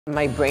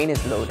My brain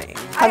is loading.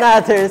 하나,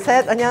 둘,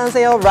 셋.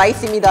 안녕하세요,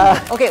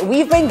 Rice입니다. Okay,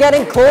 we've been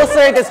getting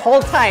closer this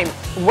whole time.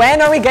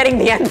 When are we getting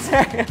the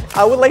answer?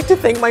 I would like to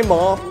thank my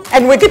mom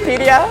and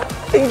Wikipedia.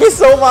 Thank you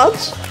so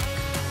much.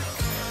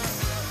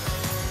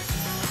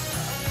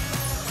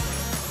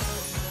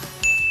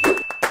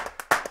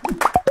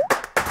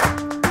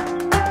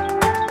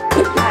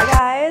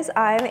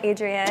 I'm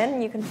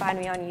Adrienne. You can find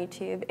me on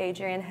YouTube,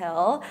 Adrienne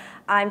Hill.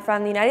 I'm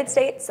from the United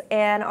States,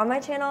 and on my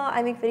channel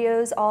I make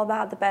videos all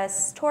about the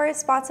best tourist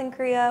spots in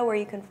Korea where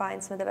you can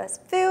find some of the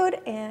best food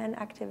and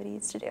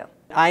activities to do.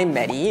 I'm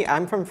Mehdi.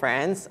 I'm from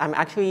France. I'm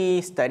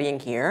actually studying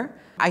here.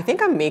 I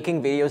think I'm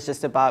making videos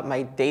just about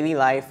my daily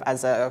life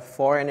as a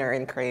foreigner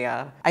in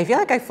Korea. I feel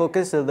like I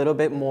focus a little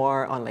bit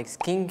more on like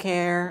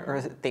skincare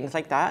or things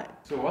like that.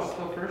 So what's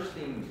the first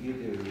thing you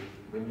do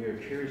when you're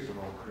curious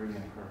about Korean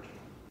culture?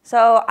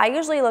 So I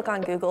usually look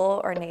on Google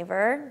or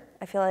Naver.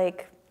 I feel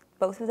like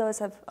both of those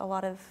have a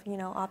lot of,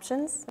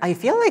 options. I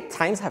feel like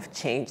times have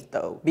changed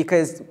though,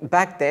 because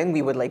back then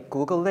we would like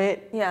Google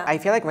it. Yeah. I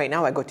feel like right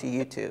now I go to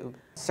YouTube,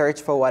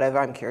 search for whatever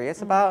I'm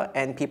curious about,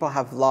 and people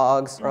have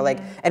vlogs or like,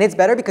 and it's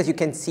better because you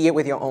can see it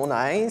with your own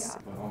eyes.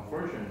 But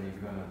unfortunately,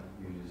 you're gonna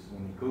use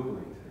only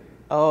Googling today.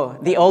 Oh,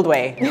 the old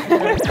way. We're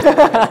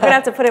gonna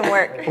have to put in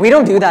work. We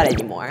don't do that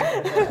anymore.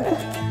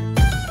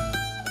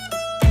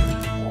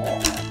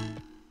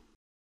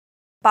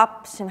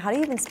 Bap-Shim, how do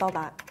you even spell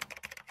that?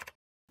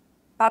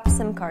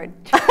 Bap-Shim card.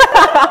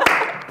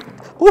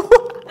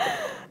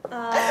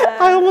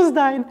 I almost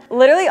died.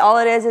 Literally all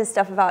it is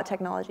stuff about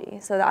technology,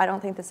 so I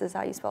don't think this is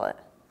how you spell it.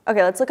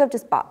 Okay, let's look up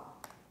just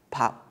Bap.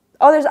 Pop.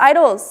 Oh, there's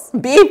idols.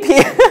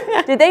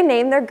 BP. Did they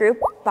name their group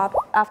Bap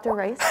after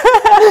rice?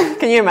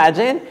 Can you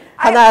imagine?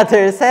 하나,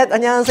 둘, 셋.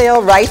 안녕하세요,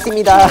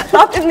 Rice입니다.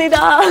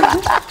 Bap입니다.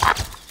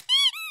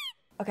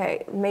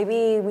 Okay,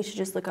 maybe we should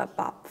just look up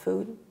Bap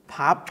food.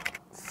 Pop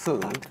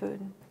food. Bap food.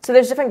 So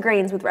there's different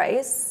grains with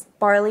rice.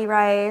 Barley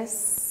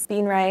rice,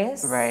 bean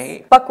rice,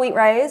 Right. buckwheat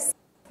rice,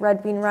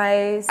 red bean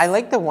rice. I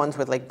like the ones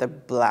with like the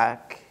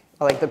black,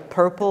 or like the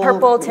purple.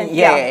 Purple tint,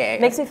 Yeah.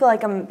 Makes me feel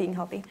like I'm being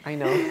healthy. I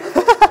know.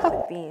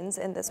 Beans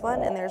in this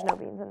one, and there's no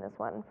beans in this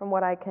one, from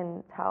what I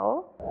can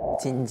tell.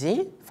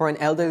 진지 for an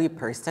elderly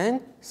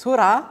person.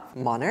 수라,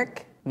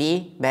 monarch.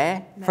 미,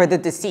 매 for the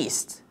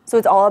deceased. So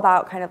it's all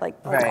about kind of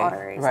like the Right,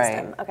 honorary right.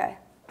 system. Okay.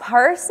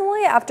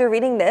 Personally, after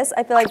reading this,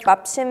 I feel like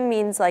Bap-Shim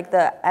means like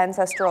the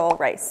ancestral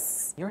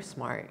rice. You're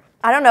smart.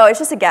 I don't know, it's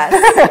just a guess.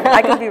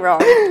 I could be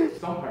wrong.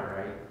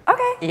 Somewhere, right?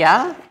 Okay.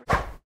 Yeah?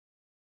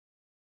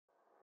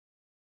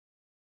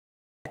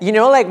 You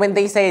know, like when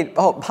they say,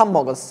 oh, 밥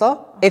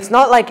먹었어? It's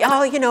not like,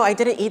 oh, I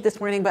didn't eat this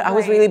morning, but I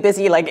was really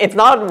busy. Like, it's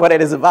not what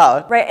it is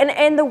about. Right, and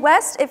in the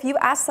West, if you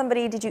ask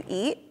somebody, did you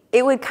eat?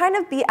 It would kind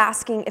of be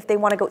asking if they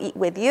want to go eat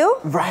with you.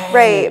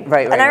 Right.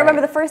 And I remember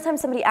the first time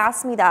somebody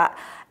asked me that,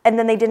 and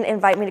then they didn't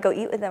invite me to go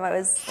eat with them, I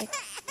was like,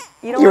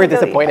 you were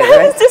disappointed,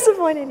 right? I was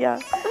disappointed, yeah.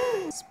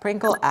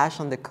 Sprinkle ash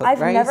on the cooked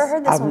I've rice. never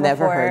heard this one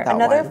never before. heard that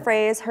Another one.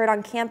 phrase heard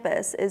on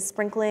campus is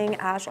sprinkling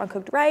ash on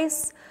cooked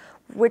rice,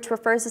 which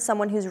refers to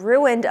someone who's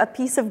ruined a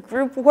piece of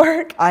group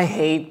work. I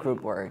hate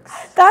group works.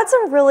 That's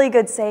a really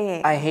good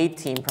saying. I hate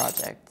team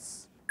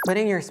projects.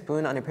 Putting your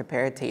spoon on a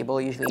prepared table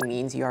usually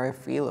means you are a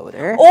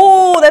freeloader.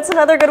 Oh, that's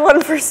another good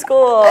one for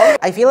school.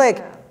 I feel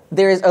like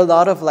there's a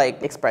lot of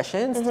like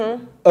expressions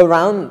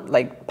around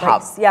like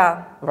pop. Rice,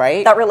 yeah.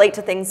 Right? That relate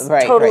to things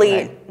Right, totally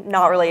right.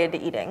 not related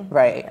to eating.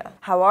 Right. Yeah.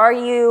 How are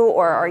you,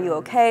 or are you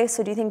okay?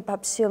 So do you think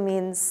Bap-Shim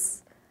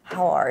means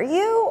how are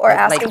you, or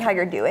asking how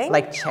you're doing?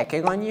 Like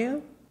checking on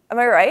you? Am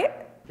I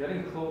right?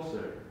 Getting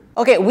closer.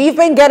 Okay, we've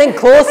been getting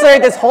closer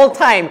this whole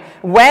time.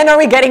 When are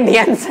we getting the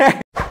answer?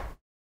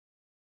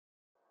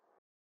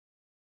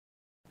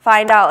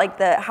 Find out like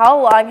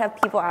how long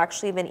have people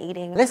actually been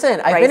eating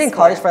Listen, I've rice been in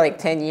college for like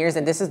 10 years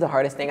and this is the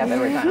hardest thing I've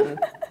ever done.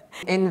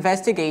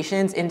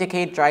 Investigations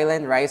indicate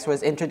dryland rice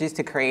was introduced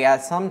to Korea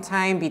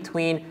sometime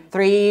between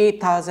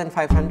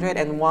 3,500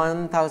 and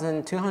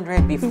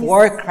 1,200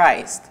 before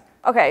Christ.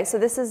 Okay, so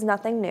this is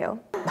nothing new.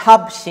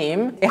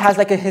 Bap-Shim, it has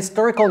like a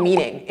historical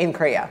meaning in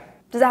Korea.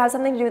 Does it have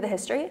something to do with the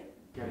history?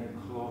 Getting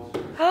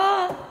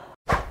closer.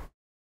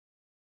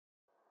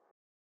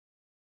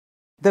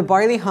 The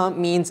barley hump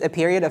means a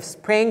period of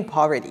spring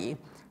poverty.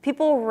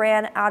 People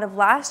ran out of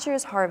last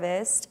year's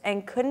harvest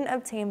and couldn't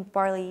obtain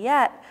barley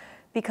yet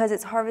because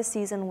its harvest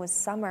season was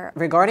summer.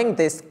 Regarding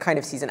this kind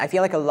of season, I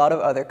feel like a lot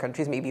of other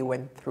countries maybe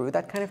went through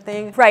that kind of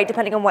thing. Right,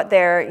 depending on what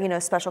their,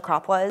 special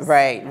crop was.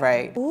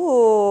 Right.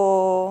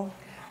 Ooh.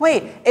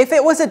 Wait, if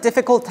it was a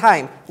difficult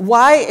time,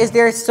 why is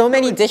there so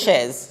many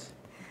dishes?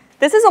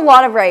 This is a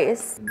lot of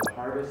rice. In the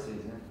harvest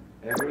season,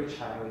 every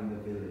child in the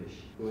village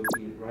would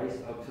eat rice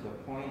up to the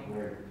point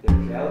where their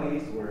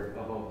bellies were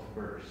about to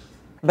burst.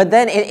 But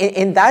then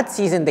in that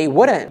season, they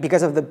wouldn't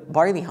because of the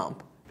barley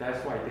hump.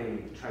 That's why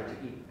they tried to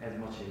eat as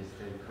much as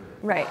they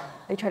could. Right.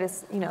 They try to,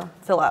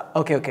 fill up.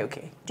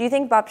 Okay. Do you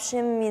think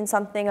Bap-Shim means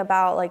something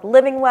about like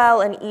living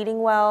well and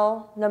eating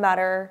well no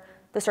matter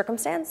the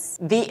circumstance?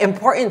 The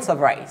importance of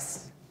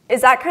rice.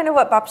 Is that kind of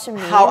what Bap-Shim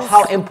means?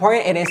 How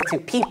important it is to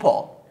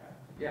people.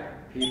 Yeah,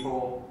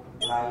 people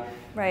life.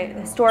 Right,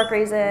 historic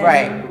reason.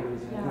 Right. Historical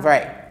reason.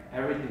 Right.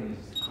 Everything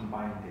is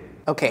combined there.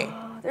 Okay.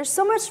 There's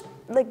so much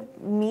like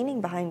meaning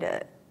behind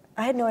it.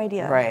 I had no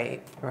idea.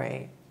 Right.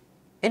 Right.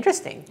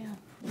 Interesting. Yeah.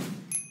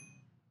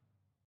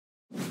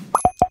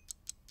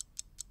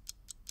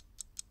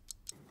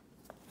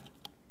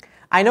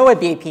 I know what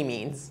BAP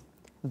means.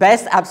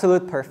 Best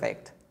absolute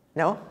perfect.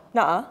 No?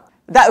 Nuh-uh.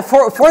 That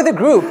for the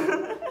group.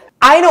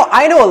 I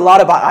know a lot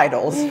about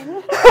idols.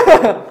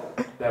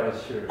 That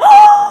was true.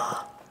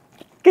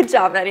 Good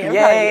job, Mehdi. I'm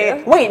proud Yay. of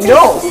you. Wait,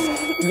 no.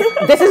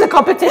 This is a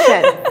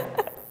competition.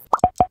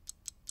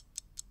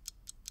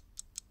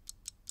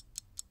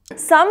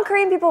 Some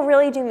Korean people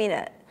really do mean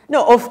it.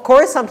 No, of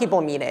course some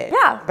people mean it.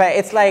 Yeah. But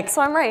it's like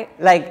So I'm right.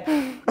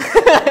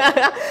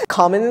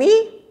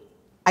 commonly,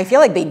 I feel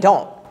like they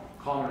don't.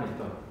 Commonly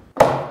done.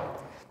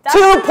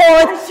 2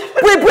 points.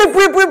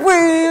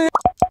 Bwee.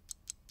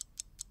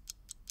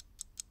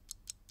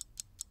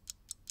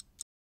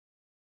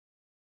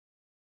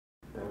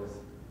 That was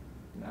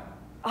no.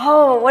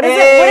 Oh, what is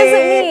it? What does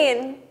it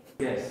mean?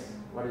 Yes.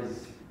 What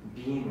is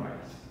bean rice?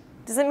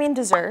 Does it mean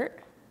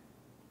dessert?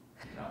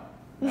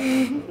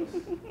 No.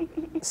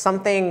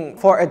 Something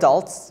for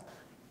adults.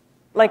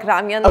 Like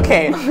ramyun?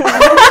 Okay.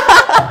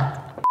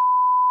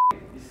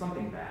 It's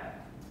something bad.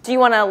 Do you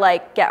want to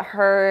like get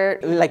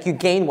hurt? Like you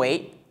gain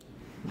weight.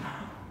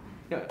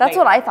 That's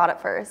what I thought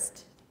at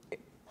first.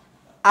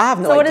 I have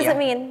no So idea. what does it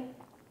mean?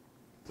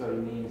 So it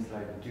means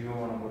like, do you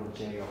want to go to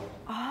jail?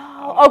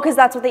 Oh, because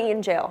that's what they eat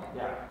in jail.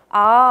 Yeah.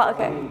 Ah, Let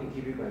okay. me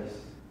give you guys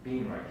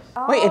bean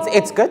rice. Wait,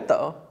 it's good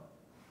though.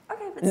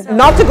 Okay, but still.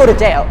 Not to go to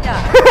jail.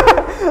 Yeah.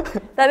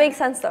 That makes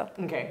sense though.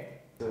 Okay.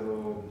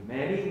 So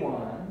Mehdi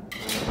won.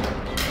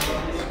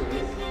 This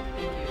quiz.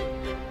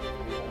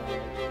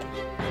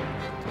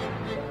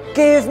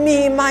 Give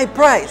me my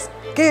prize.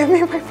 Give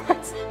me my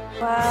prize.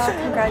 Wow,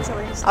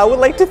 congratulations. I would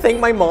like to thank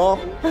my mom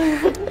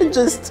and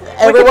just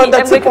everyone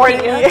that and supported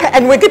me Wikipedia.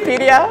 and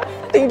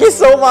Wikipedia. Thank you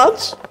so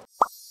much.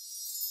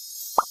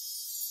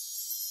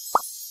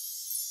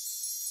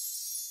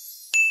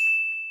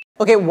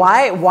 Okay,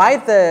 why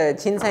the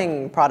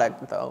ginseng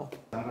product though?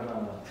 I'm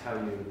gonna tell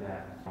you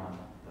that on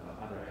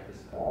the other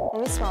episode.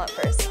 Let me smell it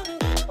first.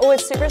 Oh,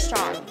 it's super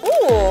strong.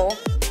 Ooh.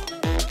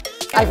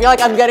 I feel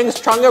like I'm getting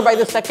stronger by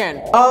the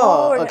second.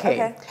 Oh, we're- okay.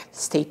 okay.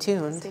 Stay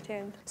tuned. Stay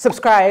tuned.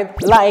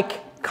 Subscribe,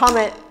 like,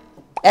 comment,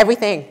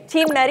 everything.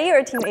 Team Mehdi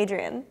or Team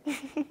Adrienne?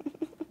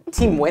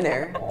 Team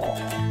winner.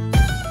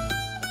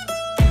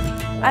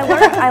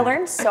 I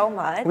learned so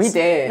much. We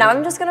did. Now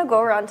I'm just gonna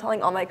go around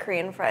telling all my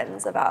Korean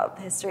friends about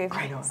the history of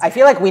things. I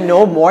feel like we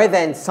know more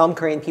than some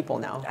Korean people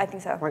now. I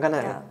think so. We're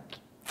gonna.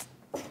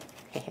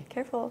 Yeah.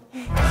 Careful.